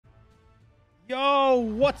Yo,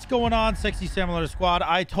 what's going on, Sexy SamDaDude squad?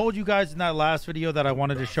 I told you guys in that last video that I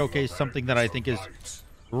wanted to showcase something that I think is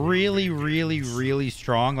really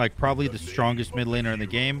strong, like probably the strongest mid laner in the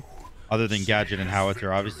game, other than Gadget and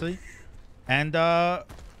Howitzer, obviously. And that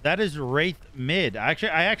is Wraith mid. I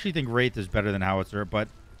actually think Wraith is better than Howitzer, but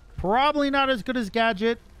probably not as good as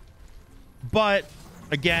Gadget. But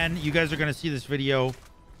again, you guys are going to see this video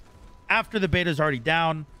after the beta is already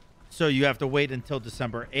down. So you have to wait until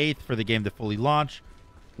December 8th for the game to fully launch.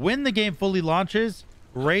 When the game fully launches,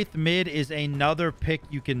 Wraith mid is another pick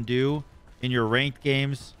you can do in your ranked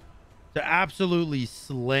games to absolutely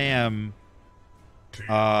slam.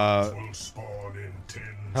 Hello,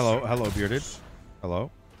 Bearded. Hello.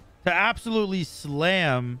 To absolutely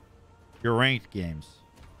slam your ranked games.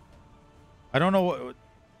 I don't know what...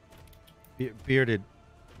 Bearded,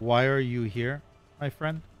 why are you here, my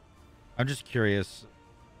friend? I'm just curious.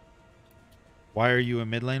 Why are you in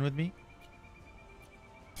mid lane with me?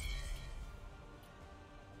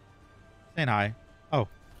 Saying hi. Oh,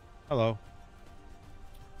 hello.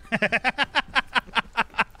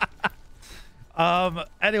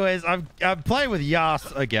 Anyways, I'm playing with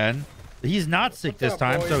Yas again. He's not sick this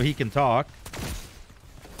time, so he can talk.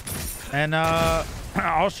 And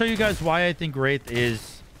I'll show you guys why I think Wraith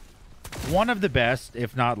is one of the best,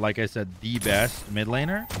 if not, like I said, the best mid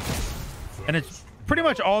laner. And it's pretty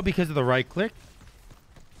much all because of the right click.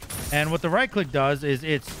 And what the right click does is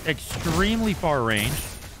it's extremely far range.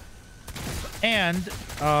 And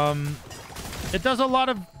it does a lot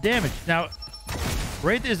of damage. Now,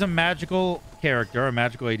 Wraith is a magical character, a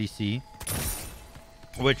magical ADC,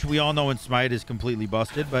 which we all know in Smite is completely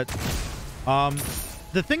busted. But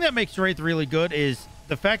the thing that makes Wraith really good is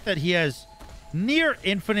the fact that he has near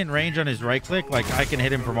infinite range on his right click. Like, I can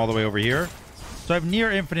hit him from all the way over here. So I have near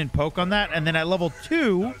infinite poke on that. And then at level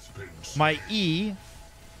 2, my E,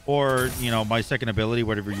 or, you know, my second ability,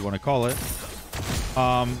 whatever you want to call it.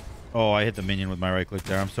 Oh, I hit the minion with my right click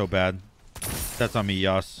there. I'm so bad. That's on me,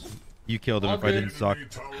 Yas. You killed him if I didn't suck.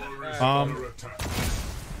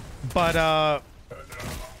 But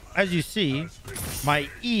as you see, my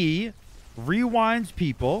E rewinds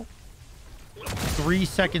people 3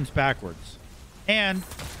 seconds backwards. And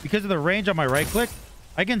because of the range on my right click,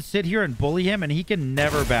 I can sit here and bully him and he can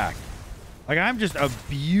never back. Like, I'm just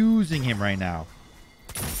abusing him right now.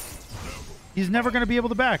 He's never going to be able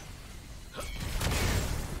to back.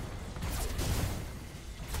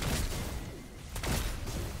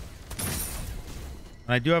 And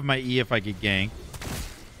I do have my E if I get ganked.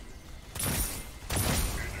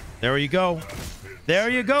 There you go. There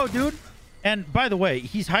you go, dude. And by the way,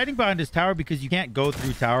 he's hiding behind his tower because you can't go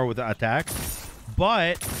through tower with attacks.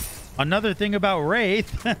 But another thing about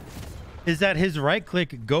Wraith is that his right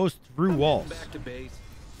click goes through walls.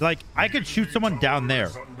 Like, I could shoot someone down there.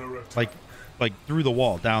 Like through the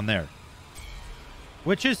wall down there.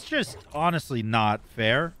 Which is just honestly not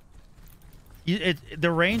fair.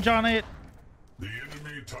 The range on it.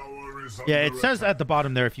 Yeah, it says at the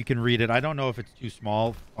bottom there if you can read it. I don't know if it's too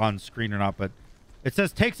small on screen or not, but it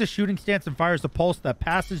says takes a shooting stance and fires a pulse that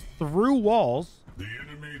passes through walls.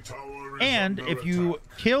 And if you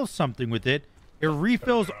kill something with it, it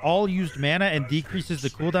refills all used mana and decreases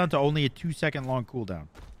the cooldown to only a 2-second long cooldown.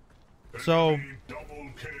 So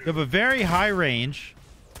you have a very high range,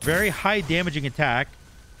 very high damaging attack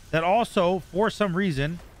that also, for some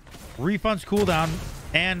reason, refunds cooldown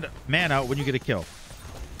and mana when you get a kill.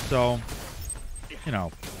 So, you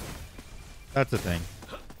know, that's the thing.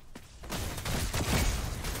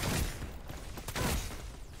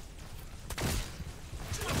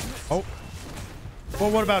 Oh.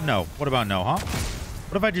 Well, what about no? What about no, huh?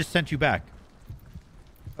 What if I just sent you back?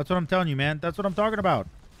 That's what I'm telling you, man. That's what I'm talking about.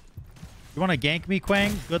 You want to gank me,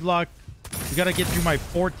 Quang? Good luck. You got to get through my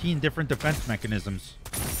 14 different defense mechanisms.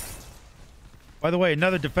 By the way,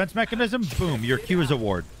 another defense mechanism. Boom. Your Q is a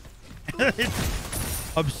ward.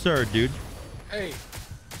 It's absurd, dude. Hey,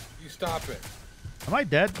 you stop it. Am I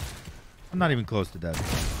dead? I'm not even close to dead.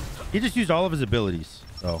 He just used all of his abilities.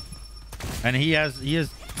 So, and he has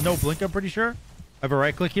no blink, I'm pretty sure. I have a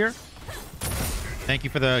right click here. Thank you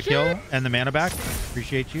for the kill and the mana back.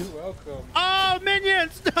 Appreciate you. You're welcome. Oh,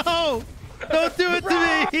 minions! No! Don't do it to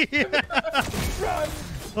me!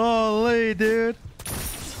 Holy, dude.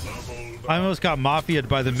 I almost got mafia'd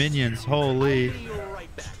by the minions. Holy.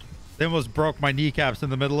 They almost broke my kneecaps in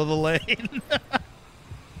the middle of the lane.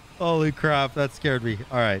 Holy crap, that scared me.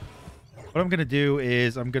 All right. What I'm going to do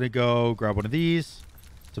is I'm going to go grab one of these,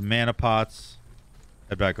 some mana pots,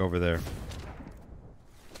 head back over there.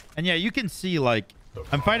 And yeah, you can see, like,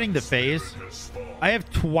 I'm fighting the phase. I have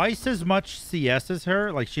twice as much CS as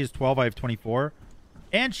her. Like, she has 12, I have 24.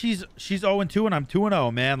 And she's 0-2 and I'm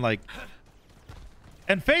 2-0, man. Like,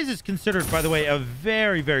 and FaZe is considered, by the way, a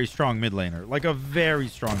very, very strong mid laner. Like a very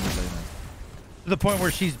strong mid laner. To the point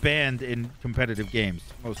where she's banned in competitive games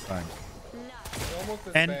most times. Almost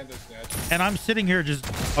as And, banned as Ned. and I'm sitting here just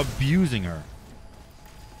abusing her.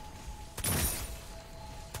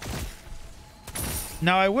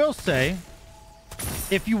 Now, I will say,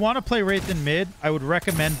 if you want to play Wraith in mid, I would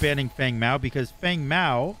recommend banning Fang Mao, because Fang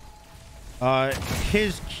Mao,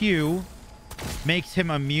 his Q makes him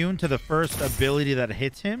immune to the first ability that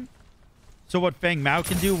hits him. So what Fang Mao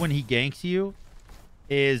can do when he ganks you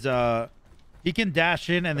is he can dash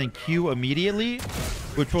in and then Q immediately,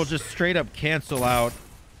 which will just straight up cancel out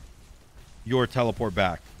your teleport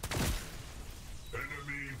back.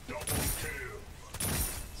 Enemy double kill.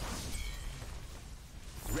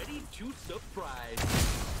 Ready to surprise.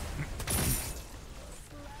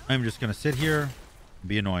 I'm just going to sit here and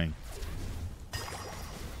be annoying.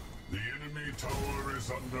 The enemy tower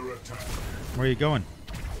is under attack. Where are you going?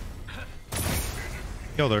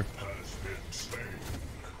 Killed her. Has been slain.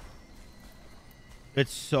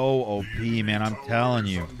 It's so OP, man. I'm telling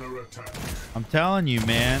you. Under attack. I'm telling you,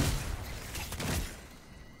 man.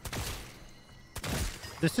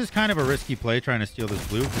 This is kind of a risky play trying to steal this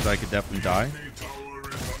blue, because I could definitely die. Enemy tower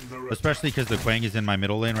is under attack. Especially because the Quang is in my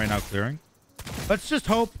middle lane right now clearing. Let's just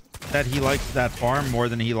hope that he likes that farm more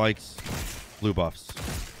than he likes blue buffs.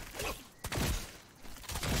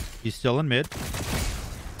 He's still in mid.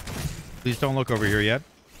 Please don't look over here yet.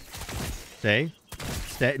 Stay.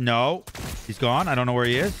 Stay. No. He's gone. I don't know where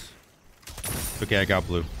he is. Okay, I got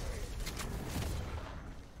blue.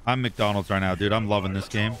 I'm McDonald's right now, dude. I'm loving this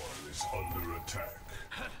game. Is under attack.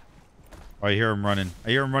 Oh, I hear him running. I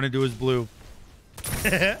hear him running to his blue.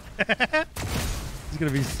 He's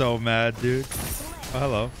gonna be so mad, dude. Oh,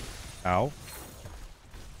 hello. Ow.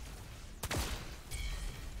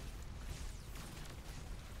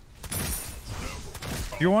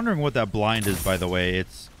 If you're wondering what that blind is, by the way,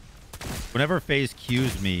 it's whenever FaZe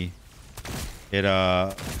Qs me, it's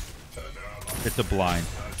a blind.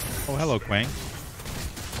 Oh, hello, Quang.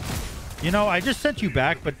 You know, I just sent you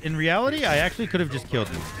back, but in reality, I actually could have just killed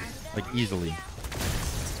you, like, easily.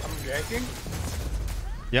 I'm ganking.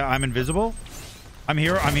 Yeah, I'm invisible. I'm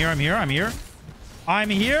here. I'm here. I'm here. I'm here. I'm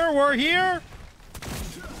here. We're here.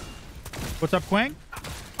 What's up, Quang?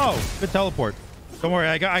 Oh, good teleport. Don't worry.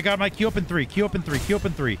 I got my Q up in 3. Q up in 3. Q up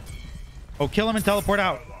in 3. Oh, kill him and teleport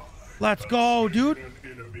out. Let's go, dude.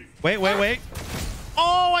 Wait, wait, wait.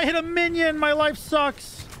 Oh, I hit a minion. My life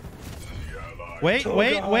sucks. Wait,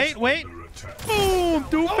 wait, wait, wait. Boom,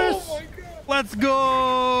 doofus. Oh my God. Let's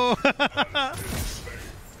go.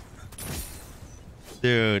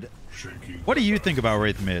 Dude, what do you think about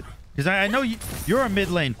Wraith mid? Because I know you're a mid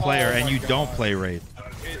lane player and you don't play Wraith.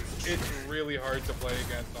 It's really hard to play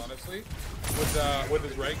against, honestly. With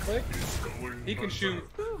his right click, he can shoot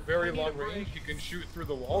very long range. He can shoot through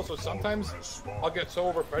the wall. So sometimes I'll get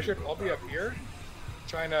so overpressured, I'll be up here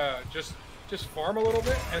trying to just farm a little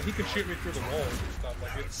bit, and he can shoot me through the walls and stuff.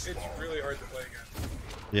 Like it's really hard to play against.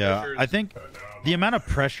 Yeah, I think the amount of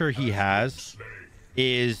pressure he has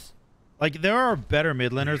is like there are better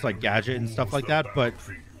mid laners like Gadget and stuff like that, but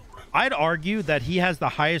I'd argue that he has the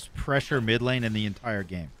highest pressure mid lane in the entire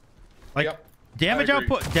game. Like damage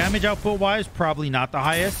output wise, probably not the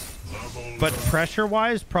highest, but pressure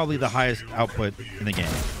wise, probably the highest output in the game.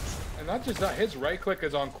 And not just that, his right click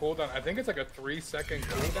is on cooldown. I think it's like a 3-second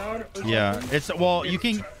cooldown. Or Yeah, something. it's well, you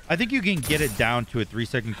can. I think you can get it down to a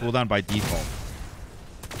 3-second cooldown by default.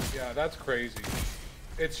 Yeah, that's crazy.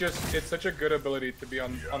 It's such a good ability to be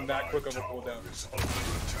on that quick of a cooldown.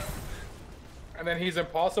 And then he's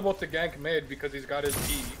impossible to gank mid because he's got his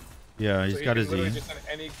E. Yeah, he's got his E. Just send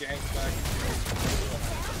any gank back.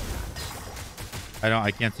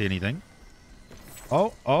 I can't see anything.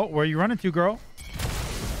 Oh, where are you running to, girl?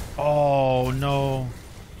 Oh no.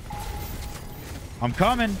 I'm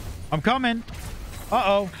coming.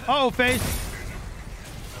 Uh-oh, FaZe.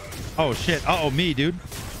 Oh shit. Me, dude.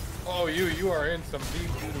 Oh, you are in some deep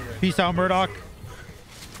doo-doo right Peace out, Murdoch.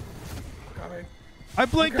 Coming. I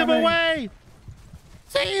blinked him away.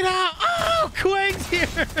 Cena! Oh, Quang's here.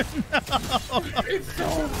 No. It's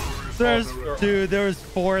so... There was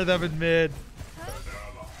 4 of them in mid.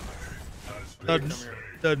 The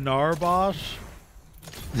Narbosh.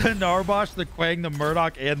 The Narbosh, the Quang, the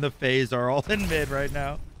Murdoch, and the FaZe are all in mid right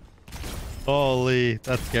now. Holy,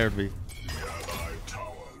 that scared me. The allied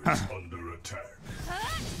tower is under attack.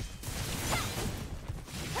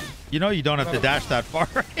 You know you don't have to dash that far,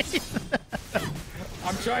 right?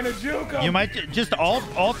 I'm trying to juke him. You might just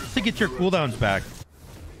alt to get your cooldowns back.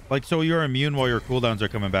 Like, so you're immune while your cooldowns are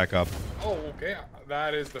coming back up. Oh, okay.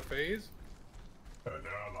 That is the phase. An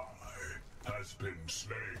ally has been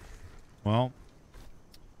slain. Well,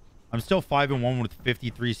 I'm still 5-1 with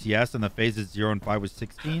 53 CS, and the phase is 0-5 with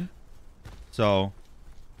 16. So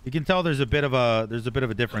you can tell there's a bit of a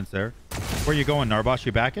difference there. Where you going, Narbosh?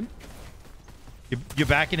 You backing? You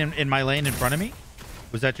backing in my lane in front of me?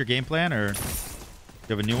 Was that your game plan, or do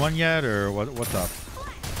you have a new one yet, or what's up?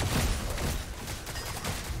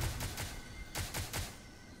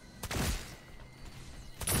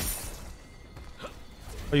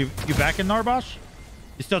 Are you backing, Narbosh?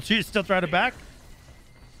 You still try to back?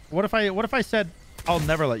 What if I said I'll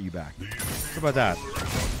never let you back? What about that?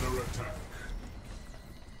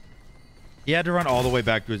 He had to run all the way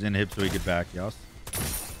back to his inhib so he could back, yes.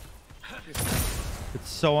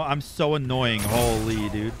 I'm so annoying. Holy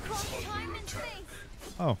dude.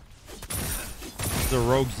 Oh. There's a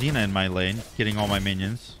rogue Xena in my lane, getting all my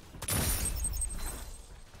minions.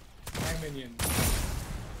 My minion.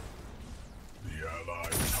 The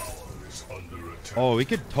allied tower is under attack. Oh, we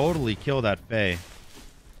could totally kill that Faye.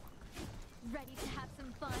 Ready to have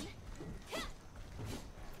some fun?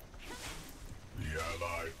 The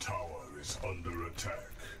allied tower is under attack.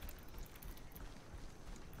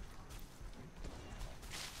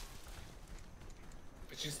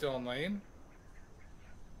 Is she still in lane?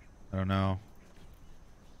 I don't know.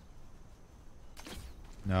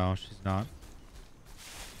 No, she's not.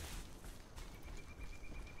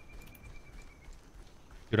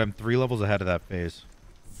 Dude, I'm 3 levels ahead of that phase.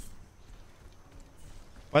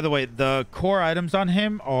 By the way, the core items on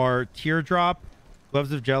him are Teardrop,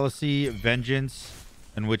 Gloves of Jealousy, Vengeance,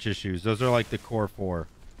 and Witch's Shoes. Those are like the core 4.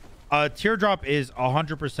 Teardrop is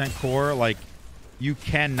 100% core. Like, you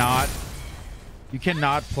cannot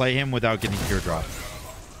play him without getting Teardrop.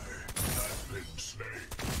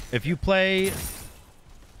 If you play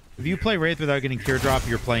Wraith without getting Teardrop,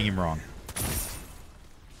 you're playing him wrong.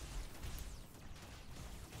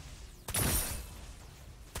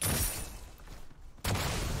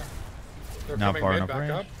 They're Not coming far mid, enough back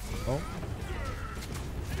range. up. Oh.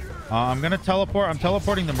 I'm gonna teleport. I'm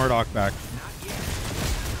teleporting the Murdoch back.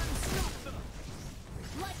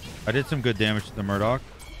 I did some good damage to the Murdoch.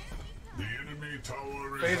 The enemy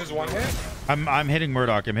tower is Phase is one hit. I'm hitting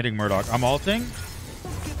Murdoch. I'm hitting Murdoch. I'm ulting.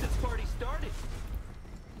 Let's get this party started.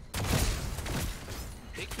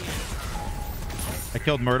 I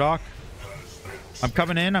killed Murdoch. I'm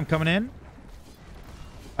coming in. I'm coming in.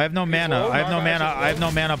 I have no mana. low, I have no Narbash mana. is I have low.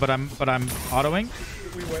 no mana, but I'm autoing.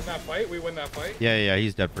 We win that fight. We win that fight. Yeah,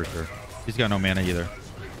 he's dead for sure. He's got no mana either.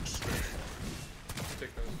 Take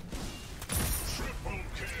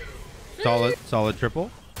those. Solid triple.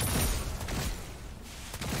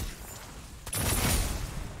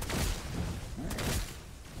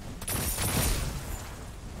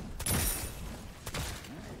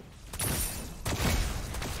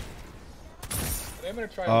 I'm gonna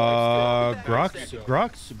try and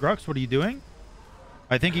Grux, what are you doing?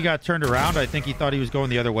 I think he got turned around. I think he thought he was going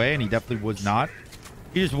the other way, and he definitely was not.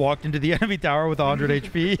 He just walked into the enemy tower with 100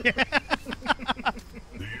 HP. the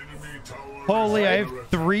enemy tower. Holy, I have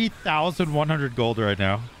 3,100 gold right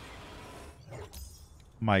now.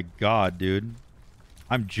 My God, dude.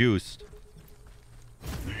 I'm juiced.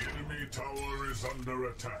 The enemy tower is under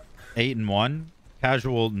attack. 8-1.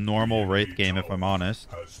 Casual, normal Wraith game, if I'm honest.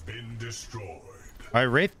 Has been destroyed. All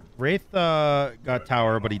right, Wraith got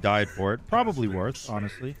tower, but he died for it. Probably worth,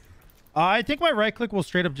 honestly. I think my right click will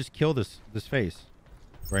straight up just kill this face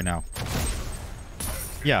right now.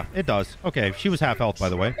 Yeah, it does. Okay, she was half health, by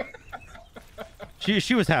the way.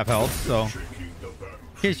 She was half health, so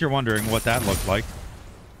in case you're wondering what that looked like.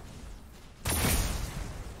 The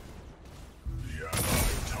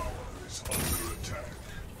allied tower is under attack.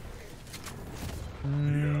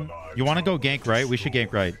 You want to go gank right? We should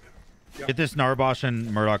gank right. Get this Narbosh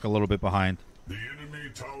and Murdoch a little bit behind. The enemy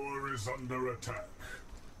tower is under attack.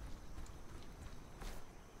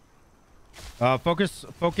 Focus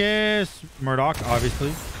Murdoch,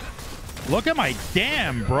 obviously. Look at my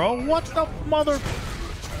damn, bro. What the mother...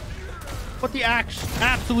 What the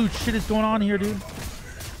absolute shit is going on here, dude?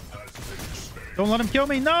 Don't let him kill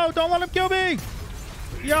me. No, don't let him kill me.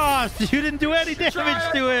 Yas, you didn't do any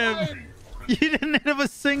damage to him. You didn't hit him a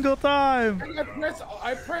single time.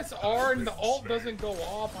 I press R and the ult doesn't go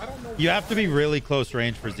off. I don't know. You have to be really close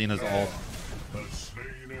range for Xena's ult. Has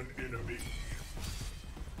slain an enemy.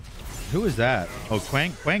 Who is that? Oh,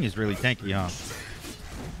 Quang? Quang is really tanky, huh?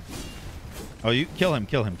 Oh, you kill him.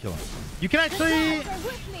 You can actually...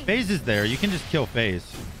 FaZe is there. You can just kill FaZe.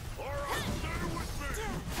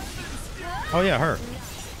 Oh, yeah, her.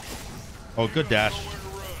 Oh, good dash.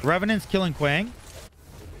 Revenant's killing Quang.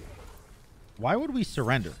 Why would we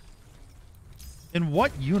surrender? In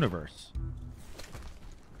what universe?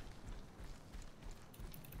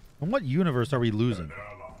 In what universe are we losing?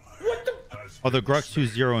 What the? Oh, the Grux 2,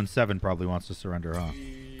 0, and 7 probably wants to surrender, huh?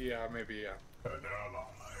 Yeah, maybe, yeah.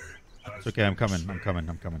 It's okay, I'm coming. I'm coming.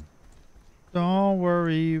 I'm coming. Don't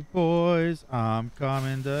worry, boys. I'm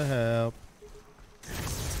coming to help.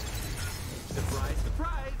 Surprise,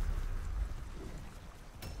 surprise.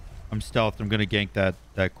 I'm stealthed. I'm gonna gank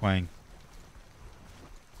that Quang.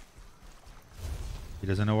 He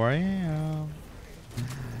doesn't know where I am.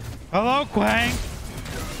 Hello, Quang.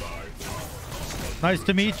 Nice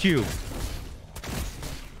to meet you.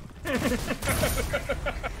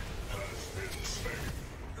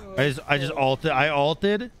 I just ulted. I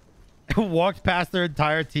ulted, walked past their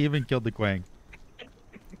entire team and killed the Quang.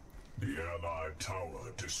 The allied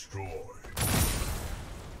tower destroyed.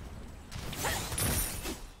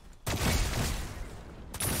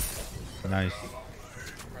 Nice.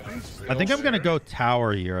 I think I'm gonna go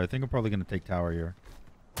tower here. I think I'm probably gonna take tower here.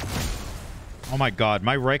 Oh my god,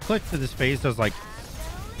 my right click to this phase does like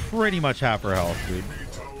pretty much half her health, dude.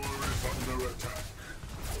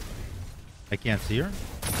 I can't see her.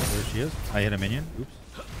 There she is. I hit a minion. Oops.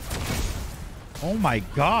 Oh my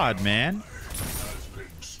god, man.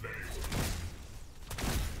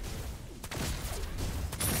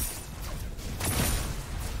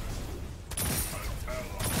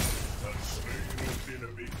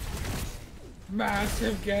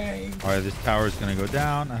 Massive game. All right, this tower is gonna go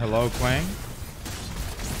down. Hello, Quang.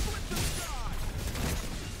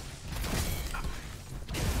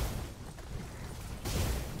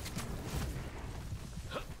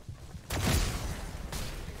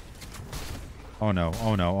 Oh no,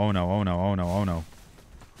 oh no, oh no, oh no, oh no, oh no.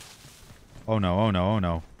 Oh no, oh no, oh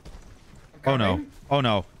no. Oh no, oh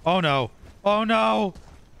no, oh no, oh no.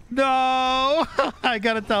 No! I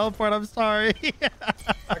gotta teleport, I'm sorry.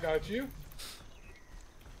 I got you.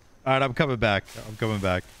 Alright, I'm coming back. I'm coming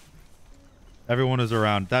back. Everyone is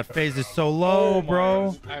around. That phase is so low, Oh,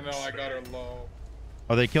 bro. I know, I got her low.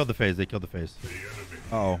 Oh, they killed the phase. They killed the phase.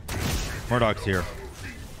 Uh-oh. Murdoch's here.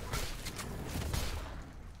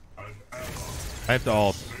 I have to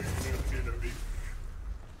ult.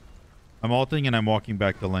 I'm ulting and I'm walking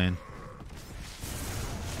back the lane.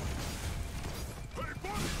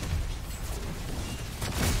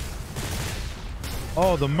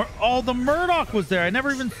 Oh, the Murdoch was there. I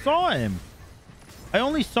never even saw him. I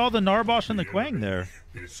only saw the Narbosh and the Quang there.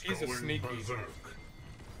 He's a sneaky.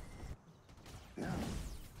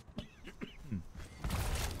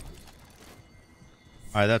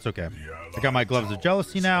 Alright, that's okay. I got my Gloves of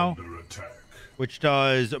Jealousy now, which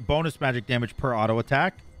does bonus magic damage per auto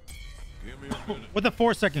attack with a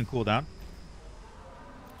 4-second cooldown.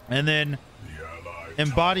 And then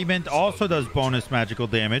Embodiment also does bonus magical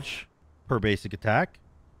damage per basic attack.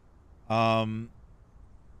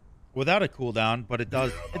 Without a cooldown, but it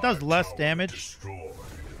does less damage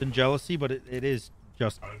than Jealousy, but it is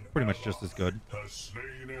just pretty much just as good. An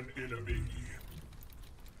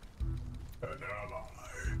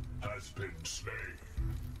ally has been slain.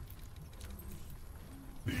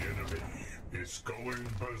 The enemy is going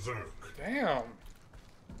berserk. Damn.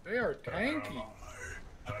 They are tanky.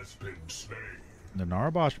 Has been slain. The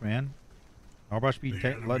Narbosh, man. Narbosh be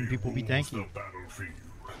letting people be tanky. The battlefield.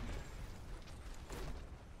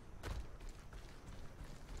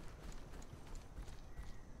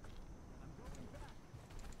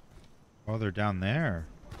 Oh, they're down there.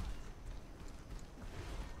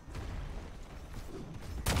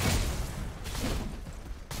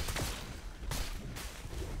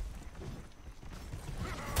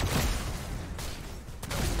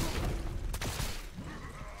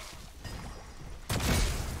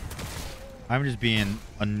 I'm just being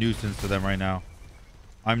a nuisance to them right now.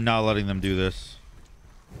 I'm not letting them do this.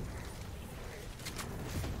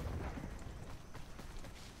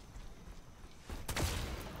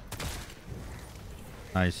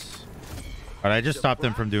 Nice. Alright, I just stopped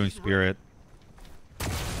them from doing Spirit.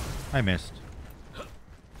 I missed.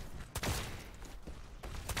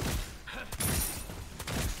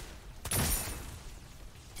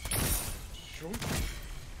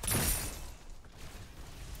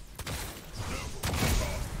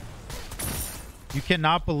 You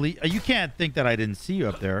cannot believe... You can't think that I didn't see you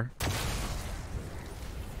up there.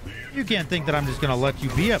 You can't think that I'm just going to let you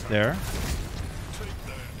be up there.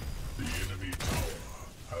 The enemy tower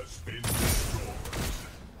has been destroyed.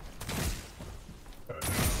 An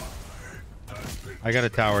ally has been I got a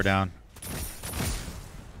tower down.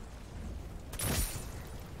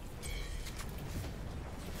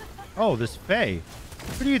 Oh, this Faye.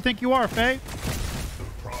 Who do you think you are, Faye? the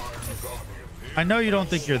prime guardian. I know you don't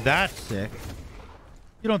think you're that sick.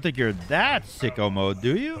 You don't think you're that sicko mode,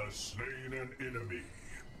 do you? Has slain an enemy.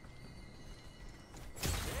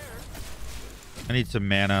 I need some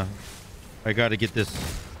mana. I gotta get this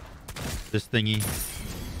thingy.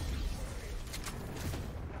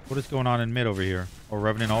 What is going on in mid over here? Oh,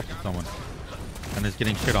 Revenant ulted someone. And is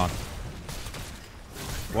getting shit on.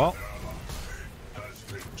 Well.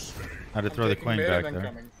 I had to throw the Quang back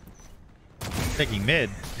there. Taking mid?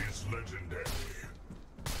 Is legendary.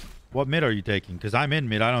 What mid are you taking? Because I'm in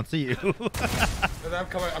mid. I don't see you. I'm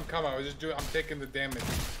coming. I'm taking the damage.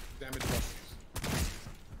 Damage buffs.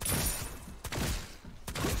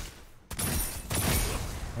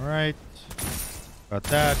 All right. Got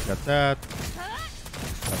that. Got that.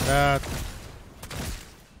 Got that.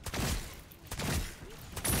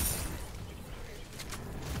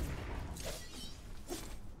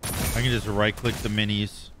 I can just right click the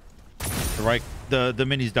minis. The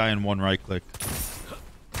minis die in one right click.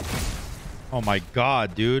 Oh my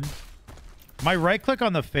god, dude. My right click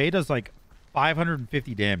on the Fae does like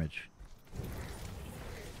 550 damage.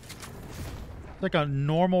 It's like a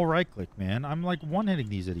normal right click, man. I'm like one-hitting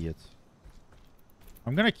these idiots.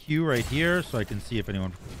 I'm gonna queue right here so I can see if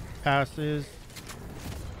anyone passes.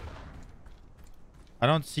 I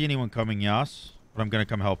don't see anyone coming, Yas, but I'm gonna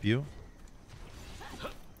come help you.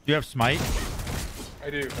 Do you have smite? I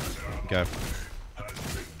do. Okay.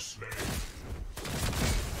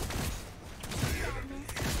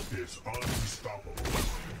 Is unstoppable.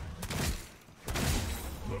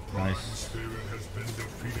 Nice. Spirit has been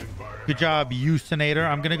defeated by Good job, Usinator.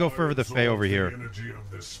 I'm gonna go for the Fae over here. energy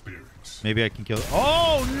of the spirits. Maybe I can kill it.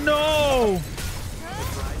 Oh no!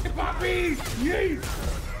 Poppy! Yay!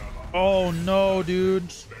 Oh no,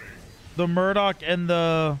 dude. The Murdoch and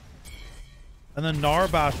the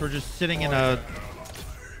Narbash were just sitting in a.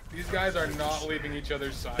 These guys are not leaving each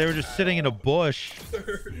other's side. They were just sitting in a bush. The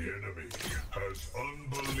enemy has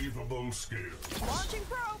unbelievable skills. Launching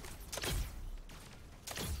probe.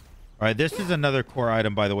 All right, this is another core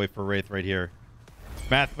item, by the way, for Wraith right here.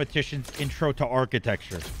 Mathematician's Intro to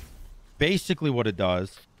Architecture. Basically what it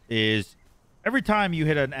does is every time you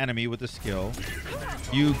hit an enemy with a skill,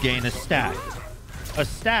 you gain a stack. A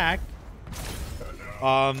stack,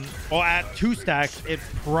 well, at 2 stacks, it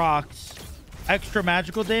procs extra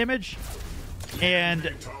magical damage, and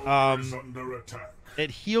Is under attack.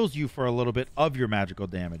 it heals you for a little bit of your magical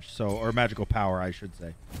damage, or magical power, I should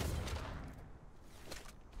say.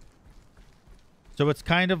 So it's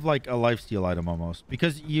kind of like a lifesteal item almost,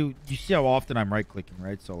 because you see how often I'm right clicking,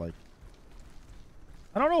 right? So like,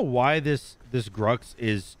 I don't know why this Grux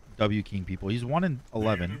is W King, people. He's 1 in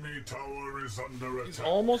 11. Enemy tower is under attack. He's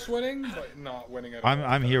almost winning, but not winning at all.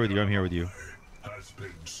 I'm here with you. I'm here with you. Has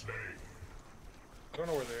been slain. I don't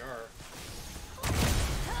know where they are.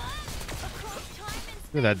 Across time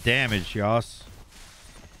and Look at that damage, Yas.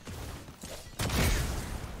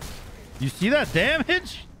 You see that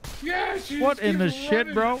damage? Yeah, she What just in the keeps shit,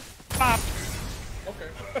 running. bro? Pop. Okay.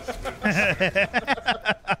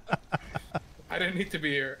 I didn't need to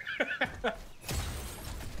be here.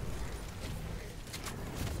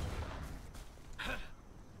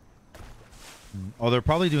 Oh, they're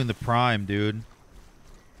probably doing the prime, dude.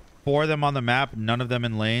 4 of them on the map, none of them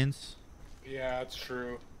in lanes. Yeah, that's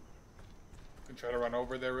true. Can try to run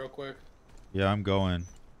over there real quick. Yeah, I'm going.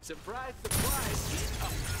 Surprise, surprise.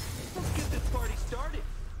 Let's get this party started.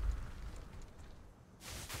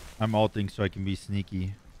 I'm ulting so I can be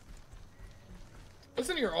sneaky.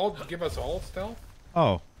 Doesn't your ult give us ult stealth?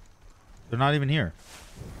 Oh, they're not even here.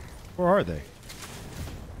 Where are they?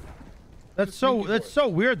 That's so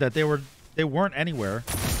weird that they weren't anywhere,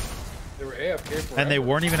 They were AFK forever. and they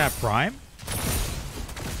weren't even at prime.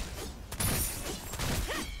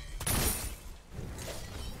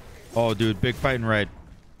 Oh, dude, big fight in red.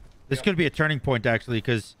 This could be a turning point actually,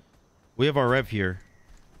 because we have our rev here.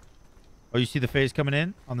 Oh, you see the phase coming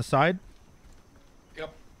in on the side?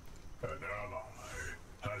 Yep. An ally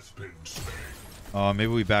has been slain. Oh,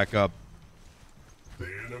 maybe we back up. The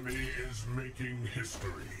enemy is making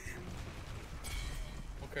history.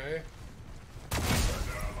 Okay.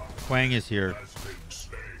 Quang is here. Has been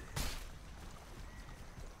slain.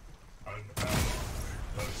 An ally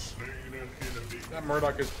has slain an enemy. That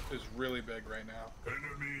Murdoch is really big right now.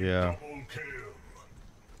 Enemy Yeah. double kill.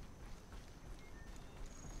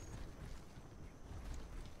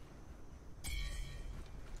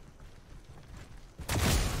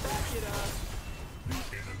 Back it up. The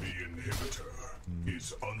enemy inhibitor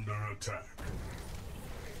is under attack.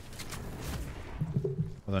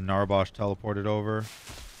 Oh, the Narbosh teleported over.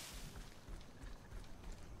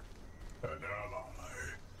 An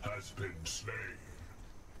ally has been slain.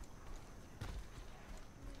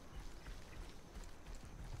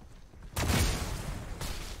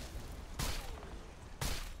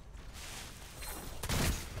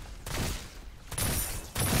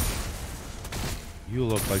 You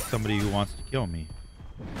look like somebody who wants to kill me.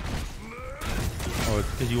 Oh, it's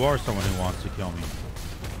because you are someone who wants to kill me.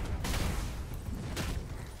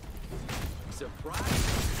 Surprise!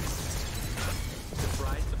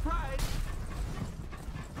 Surprise, surprise!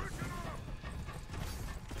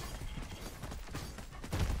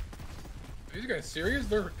 These guys serious?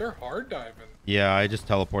 They're hard diving. Yeah, I just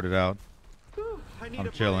teleported out. Whew, I need I'm a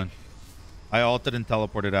chilling. break. I ulted and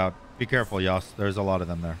teleported out. Be careful, Yas. There's a lot of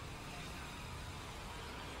them there.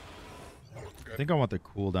 I think I want the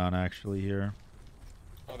cooldown actually here.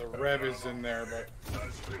 Oh, the Rev is in there, but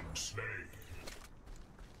Has been slain.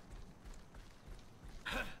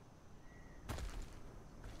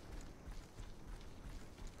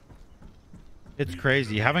 It's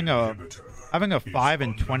crazy. Having a 5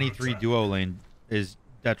 and 23 duo lane is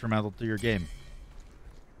detrimental to your game.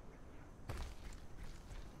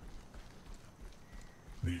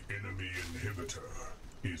 The enemy inhibitor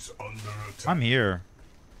is under attack. I'm here.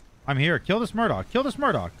 I'm here. Kill this Murdoch. Kill this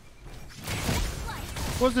Murdoch.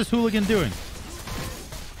 What's this hooligan doing?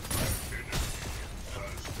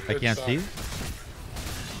 I can't see.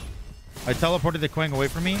 I teleported the Quang away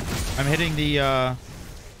from me. I'm hitting the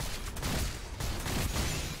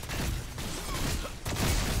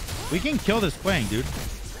we can kill this Quang, dude.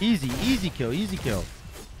 Easy, easy kill, easy kill.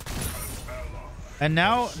 And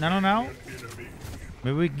now, no.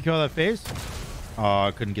 Maybe we can kill that phase. Oh,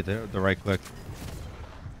 I couldn't get the right click.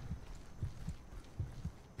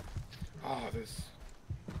 oh, this.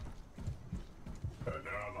 An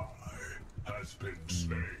ally has been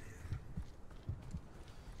slain.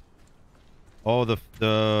 Oh, they're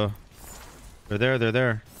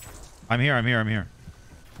there. I'm here.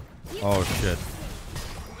 Oh shit.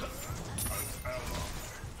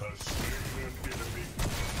 Has slain an enemy.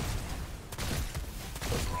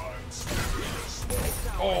 The prime spirit is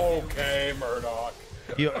small. Okay, Murdoch.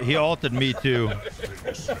 He ulted me too.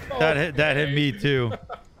 That hit me too.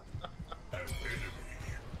 An enemy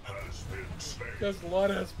has been slain. Just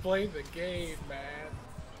let us play the game, man.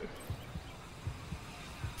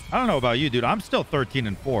 I don't know about you, dude. I'm still 13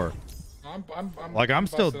 and 4. I'm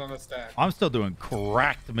still busted on a stack. I'm still doing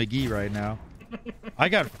cracked McGee right now. I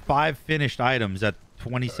got 5 finished items at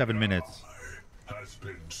 27 minutes. Has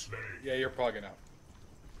been slain. Yeah, you're plugging out.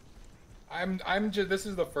 I'm just. This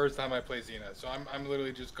is the first time I play Xena, so I'm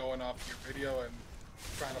literally just going off your video and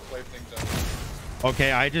trying to play things out.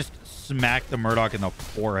 Okay, I just smacked the Murdoch in the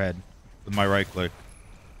forehead with my right click.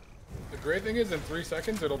 The great thing is, in 3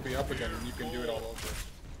 seconds, it'll be up again, and you can do it all over.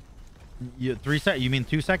 You You mean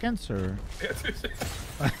 2 seconds or? Yeah, 2 seconds.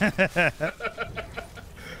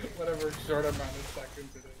 Whatever short amount of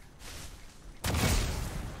seconds it is.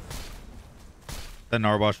 Then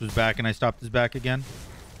Narbosh was back and I stopped his back again.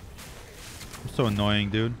 I'm so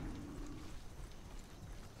annoying, dude.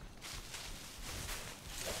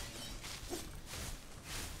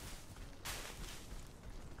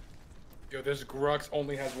 Yo, this Grux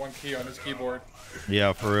only has 1 key on his keyboard.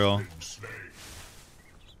 Yeah, for real. Been slain.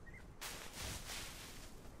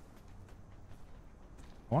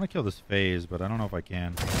 I want to kill this phase, but I don't know if I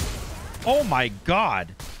can. Oh my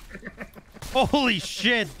god! Holy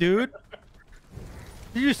shit, dude!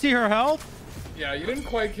 Did you see her health? Yeah, you didn't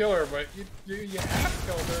quite kill her, but you half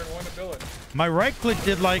killed her in one ability. My right click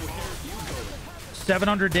did like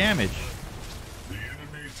 700 damage. The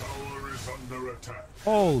enemy tower is under attack.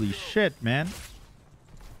 Holy shit, man.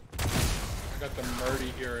 I got the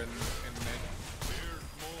Murdy here in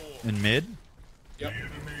mid. In mid? Yep. The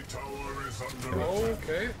enemy tower is under attack.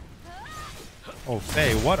 Okay. Oh,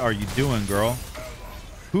 Faye, what are you doing, girl?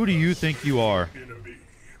 Who do you think you are? Enemy.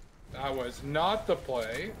 That was not the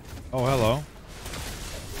play. Oh, hello.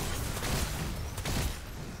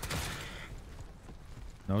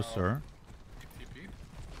 No, sir. TP.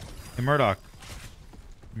 Hey, Murdoch.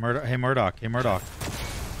 Hey, Murdoch. Hey, Murdoch.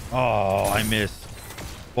 Oh, I missed.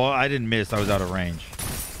 Well, I didn't miss. I was out of range.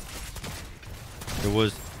 It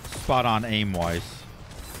was spot on aim-wise.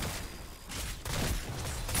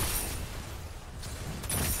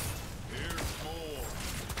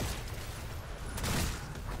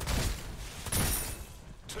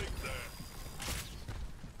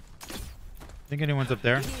 Think anyone's up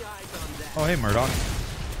there? Any eyes on that? Oh, hey, Murdoch.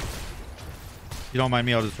 You don't mind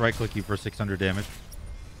me, I'll just right-click you for 600 damage.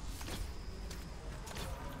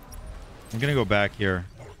 I'm gonna go back here.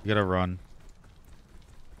 You gotta run.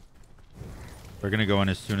 They're gonna go in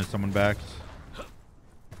as soon as someone backs.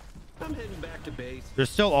 I'm heading back to base. They're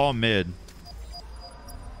still all mid.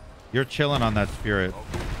 You're chilling on that spirit.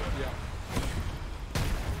 Yeah.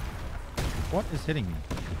 What is hitting me?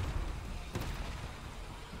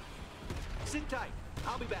 Sit tight.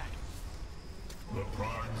 I'll be back. The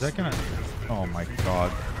prime Is that gonna... spirit has been Oh my defeated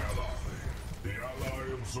god. by an ally. The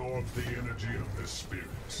ally absorbed the energy of the spirit.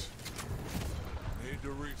 Need to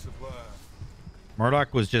resupply.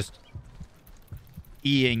 Murdoch was just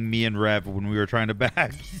eating me and Rev when we were trying to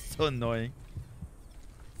back. He's so annoying.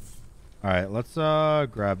 Alright, let's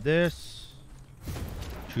grab this.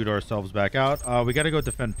 Shoot ourselves back out. We gotta go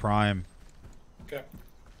defend Prime. Okay.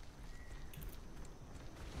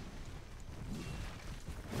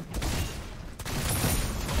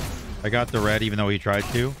 I got the red even though he tried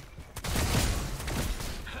to.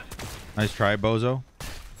 Nice try, Bozo.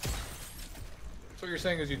 So what you're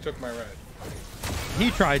saying is you took my red. He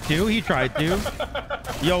tried to. He tried to.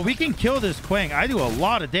 Yo, we can kill this Quang. I do a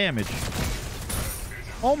lot of damage.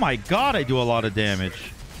 Oh my god, I do a lot of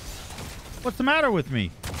damage. What's the matter with me?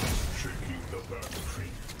 Shaking the battlefield.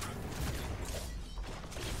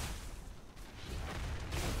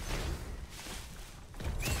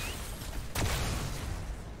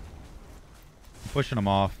 Pushing him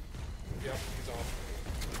off. Yep, he's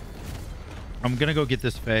off. I'm gonna go get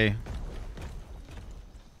this Faye.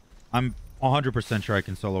 I'm 100% sure I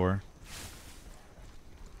can solo her.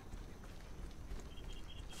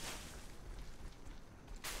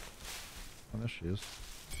 Oh, there she is.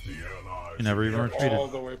 The allies She never even are retreated. All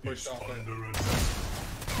the way pushed off it. under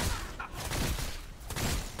attack.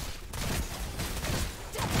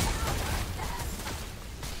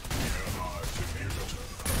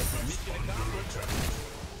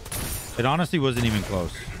 It honestly wasn't even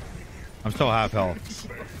close. I'm still half health.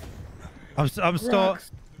 I'm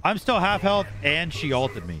still half health, and she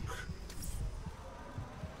ulted me.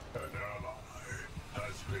 An ally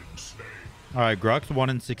has been slain. All right, Grux 1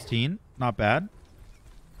 in 16, not bad.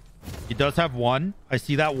 He does have 1. I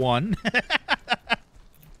see that 1.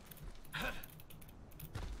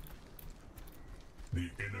 The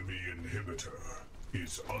enemy inhibitor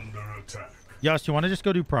is under attack. Yas, you want to just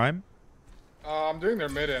go do Prime? I'm doing their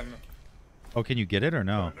mid in. Oh, can you get it or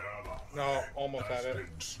no? An ally No, almost has had it.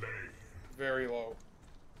 been slain. Very low.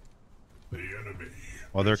 The enemy.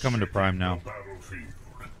 Well, they're is coming to Prime shaking now. the battlefield.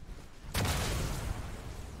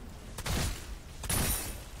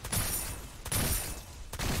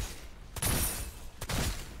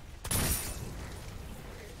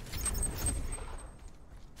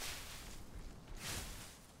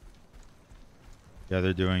 Yeah,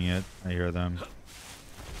 they're doing it. I hear them.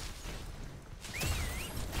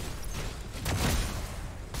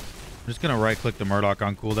 I'm just gonna right click the Murdoch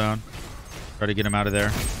on cooldown. Try to get him out of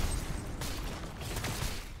there.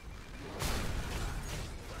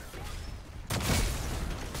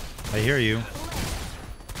 I hear you.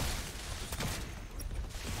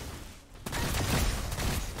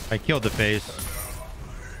 I killed the face.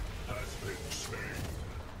 Has been slain.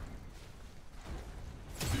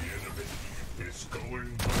 The enemy is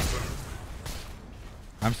going berserk.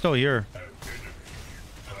 I'm still here. An enemy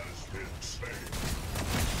has been slain.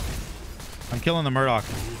 I'm killing the Murdoch.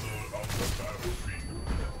 Ruler of the battlefield.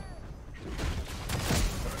 An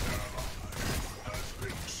ally has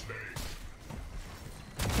been slain.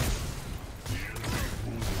 The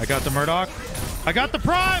enemy I got the Murdoch. I got the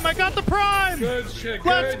Prime. I got the Prime. Good shit,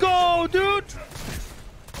 Let's good. go, dude.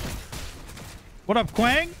 What up,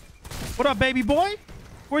 Quang? What up, baby boy?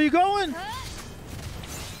 Where you going?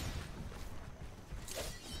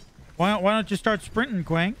 Why don't you start sprinting,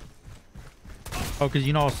 Quang? Oh, because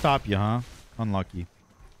you know I'll stop you, huh? Unlucky.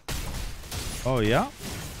 Oh, yeah?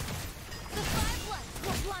 The five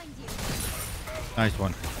bloods will blind you. Nice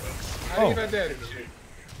one. I think I did.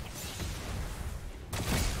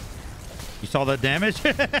 You saw that damage?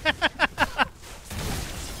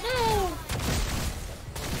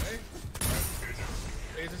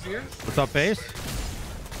 Ace is here. What's up, base?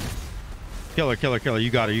 Killer, killer, killer. You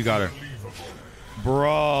got her. You got her.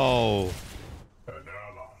 Bro. An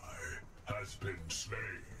ally has been slain.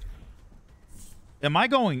 Am I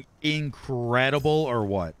going incredible or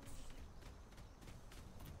what?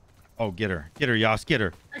 Oh, get her. Get her, Yas. Get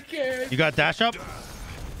her. I can't. You got dash up?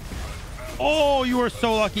 Oh, you were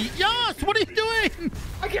so lucky. Yas, what are you doing?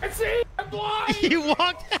 I can't see. I'm blind. You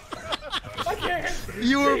walked. I can't.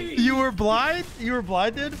 You were blind? You were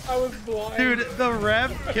blinded? I was blind. Dude, the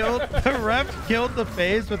ref killed the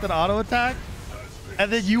phase with an auto attack,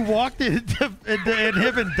 and then you walked into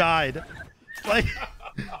him and died. Like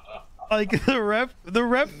the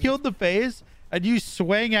ref killed the phase, and you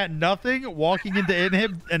swang at nothing, walking into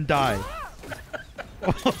inhib and die.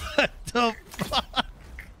 What the fuck?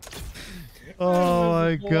 Oh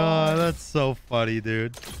my god, that's so funny,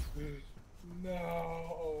 dude.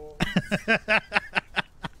 No.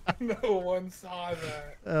 No one saw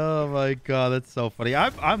that. Oh my god, that's so funny.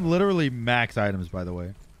 I'm literally max items, by the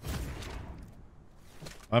way.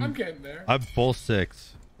 I'm getting there. I'm full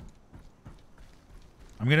 6.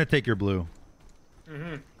 I'm gonna take your blue.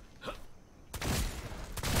 Mm-hmm.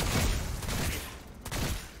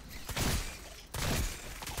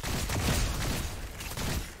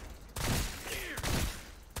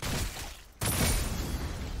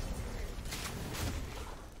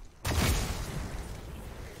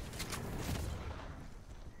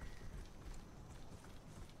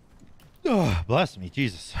 Oh, bless me,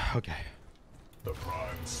 Jesus. Okay. The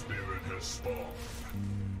Prime Spirit has spawned.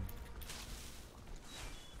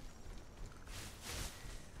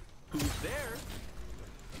 Who's there?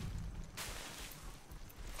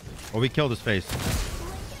 Oh, we killed his face.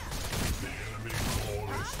 The enemy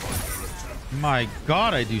core is under attack. My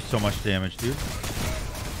God, I do so much damage, dude.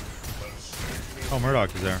 Oh,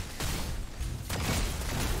 Murdoch is there.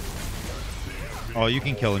 Oh, you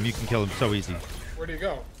can kill him. You can kill him so easy. Where'd he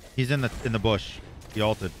go? He's in the bush. He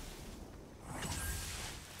ulted.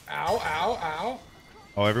 Ow, ow, ow.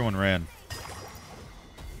 Oh, everyone ran.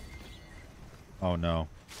 Oh no.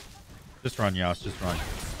 Just run, Yas. Just run.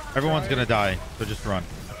 Everyone's gonna die, so just run.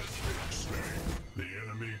 The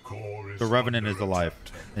enemy core is The Revenant under is alive,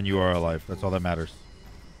 and you are alive. That's all that matters.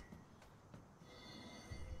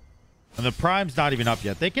 And the Prime's not even up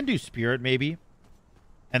yet. They can do Spirit maybe,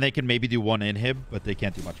 and they can maybe do one inhib, but they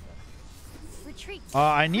can't do much more. Retreat.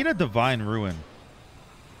 I need a Divine Ruin.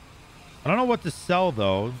 I don't know what to sell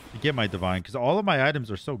though to get my Divine, because all of my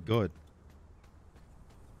items are so good.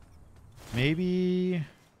 Maybe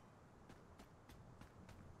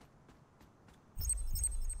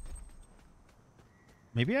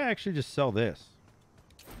I actually just sell this.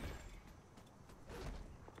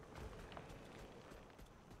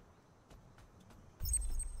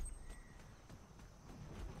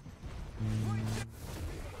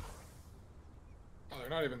 Oh, they're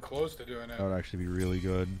not even close to doing it. That would actually be really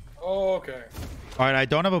good. Oh, okay. All right, I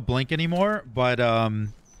don't have a blink anymore, but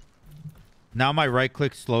now my right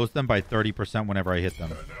click slows them by 30% whenever I hit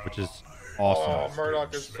them, which is awesome. Oh,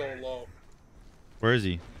 Murdoch is so low. Where is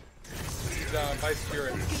he? He's by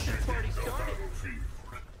Spirit.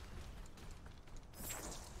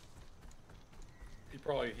 He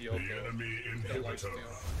probably healed. The enemy Yeah, inhibitor lifesteal.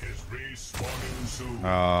 is respawning soon.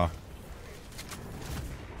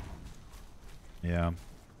 Yeah.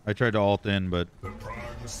 I tried to ult in, but The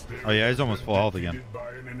Prime Spirit oh yeah, he's almost full health again. defeated by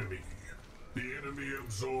an enemy. The enemy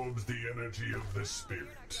absorbs the energy of the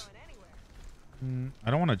spirit. I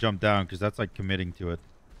don't want to jump down because that's like committing to it.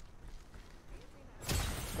 An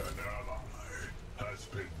ally has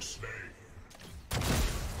been slain.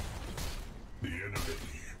 The enemy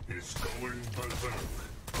is going berserk.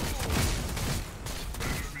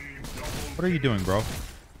 Enemy double What are you doing, bro?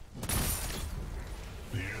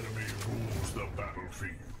 The enemy rules the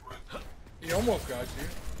battlefield. He almost got you.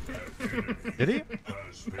 Did he?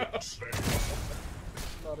 Has been slain.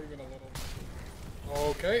 Not even a little.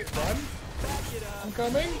 Okay, run. I'm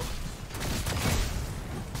coming.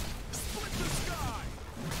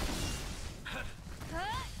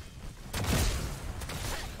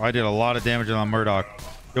 Oh, I did a lot of damage on Murdoch.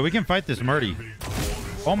 Yo, we can fight this Murdy.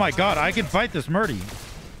 Oh my God, I can fight this Murdy.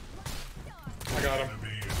 I got him.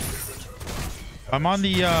 I'm on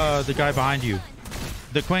the guy behind you.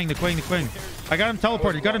 The Quang. I got him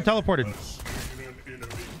teleported.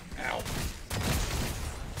 Ow.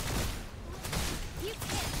 You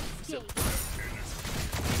can't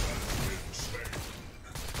escape.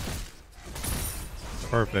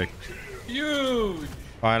 Perfect. Huge.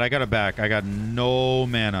 All right, I got it back. I got no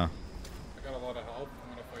mana. I got a lot of help. I'm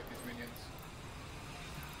gonna fight these minions.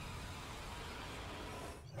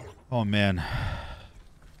 Oh man,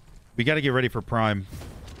 we got to get ready for Prime.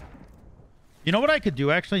 You know what I could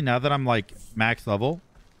do actually now that I'm like max level?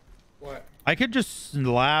 What? I could just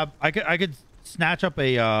slab. I could snatch up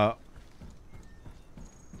a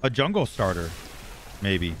jungle starter,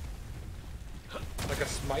 maybe. Like a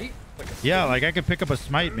smite? Like a Yeah, smite? like I could pick up a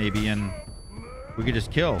smite maybe, and we could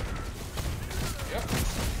just kill. Yep.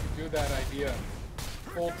 Do that idea.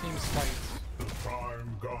 Full team smites. The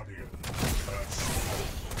Prime Guardian has spawned.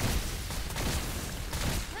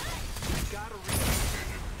 Gotta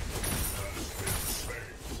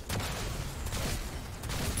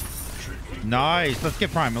Nice. Let's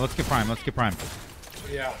get Prime.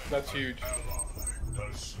 Yeah, that's huge.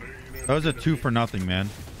 That was a 2 for nothing, man.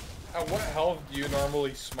 At what health do you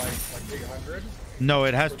normally smite? Like 800? No,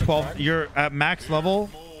 it has For the 12. Prime? You're at max level.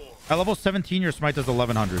 At level 17, your smite does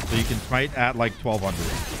 1100. So you can smite at like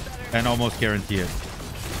 1200 and almost guarantee it.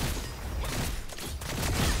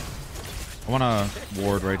 I want to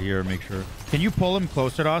ward right here, make sure. Can you pull him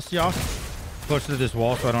closer to us, Yas? Closer to this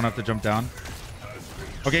wall so I don't have to jump down.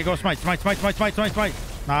 Okay, go smite.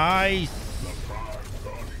 Nice.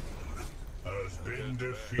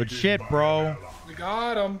 Good shit, bro. We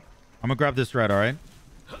got him. I'm gonna grab this red, all right?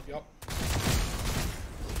 Yep.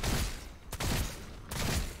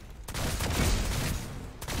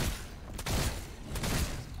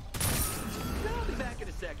 I'll be back in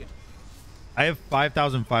a second. I have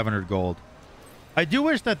 5,500 gold. I do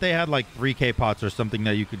wish that they had like 3K pots or something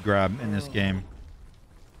that you could grab in this game.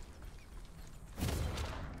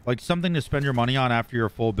 Like something to spend your money on after your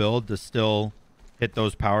full build to still hit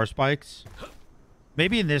those power spikes.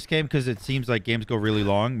 Maybe in this game, because it seems like games go really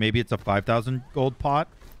long, maybe it's a 5,000 gold pot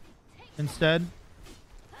instead.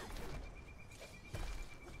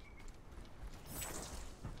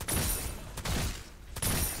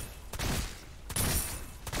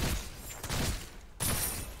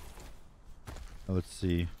 Let's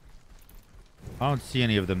see. I don't see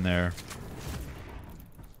any of them there.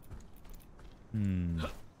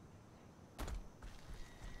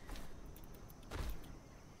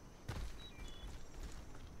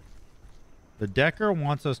 The Decker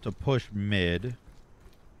wants us to push mid.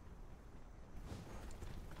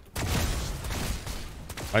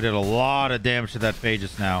 I did a lot of damage to that phage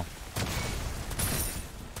just now.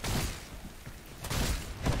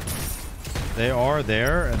 They are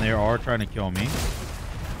there, and they are trying to kill me.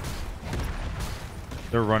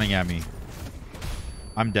 They're running at me.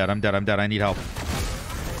 I'm dead. I'm dead. I'm dead. I need help.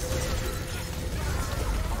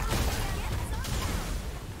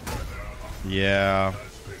 Yeah.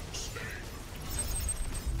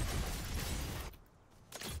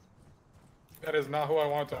 That is not who I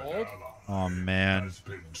want to hold. Oh, man.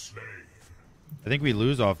 I think we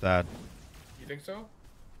lose off that. You think so?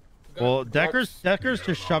 Well, Decker's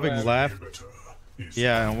just shoving left.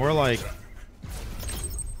 Yeah, and we're like...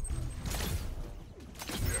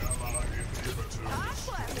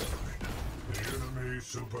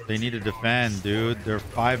 They need to defend, dude. They're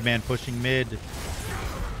 5-man pushing mid.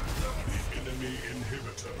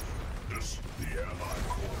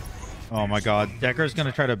 Oh my god. Decker's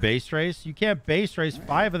gonna try to base race. You can't base race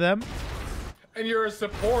 5 of them. And you're a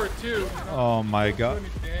support too. Oh my god.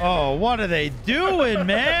 Oh, what are they doing,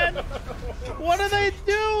 man? What are they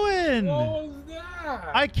doing? What was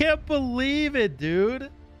that? I can't believe it, dude.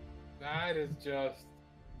 That is just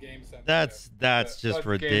game sensitive. That's just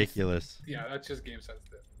ridiculous. Yeah, that's just game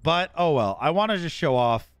sensitive. But oh well. I want to just show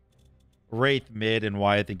off Wraith mid and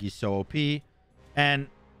why I think he's so OP. And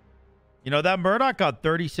you know, that Murdoch got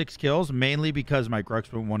 36 kills mainly because my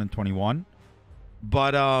Grux went 1-21.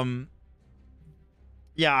 But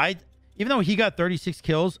yeah, even though he got 36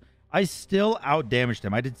 kills, I still out damaged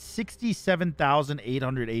him. I did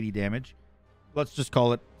 67,880 damage. Let's just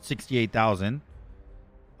call it 68,000.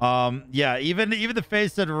 Yeah, even the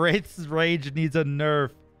face said Wraith's rage needs a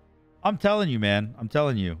nerf. I'm telling you, man. I'm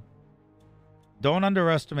telling you. Don't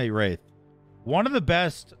underestimate Wraith. One of the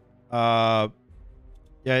best.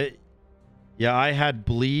 Yeah, I had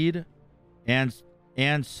bleed and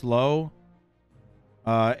slow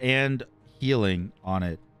and healing on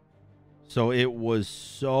it. So it was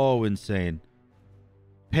so insane.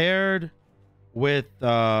 Paired with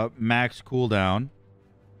max cooldown,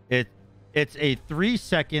 it's a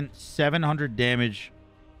 3-second 700 damage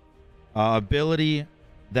ability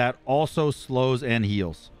that also slows and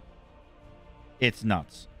heals. It's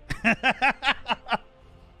nuts.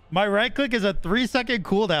 My right click is a 3-second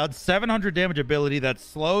cooldown, 700 damage ability that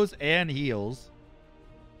slows and heals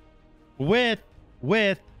with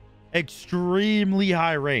extremely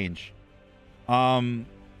high range. But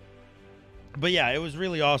yeah, it was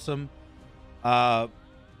really awesome. I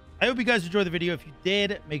hope you guys enjoyed the video. If you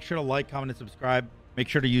did, make sure to like, comment, and subscribe. Make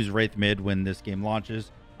sure to use Wraith mid when this game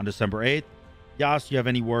launches on December 8th. Yas, you have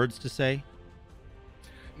any words to say?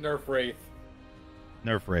 Nerf Wraith.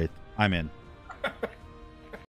 Nerf Wraith. I'm in.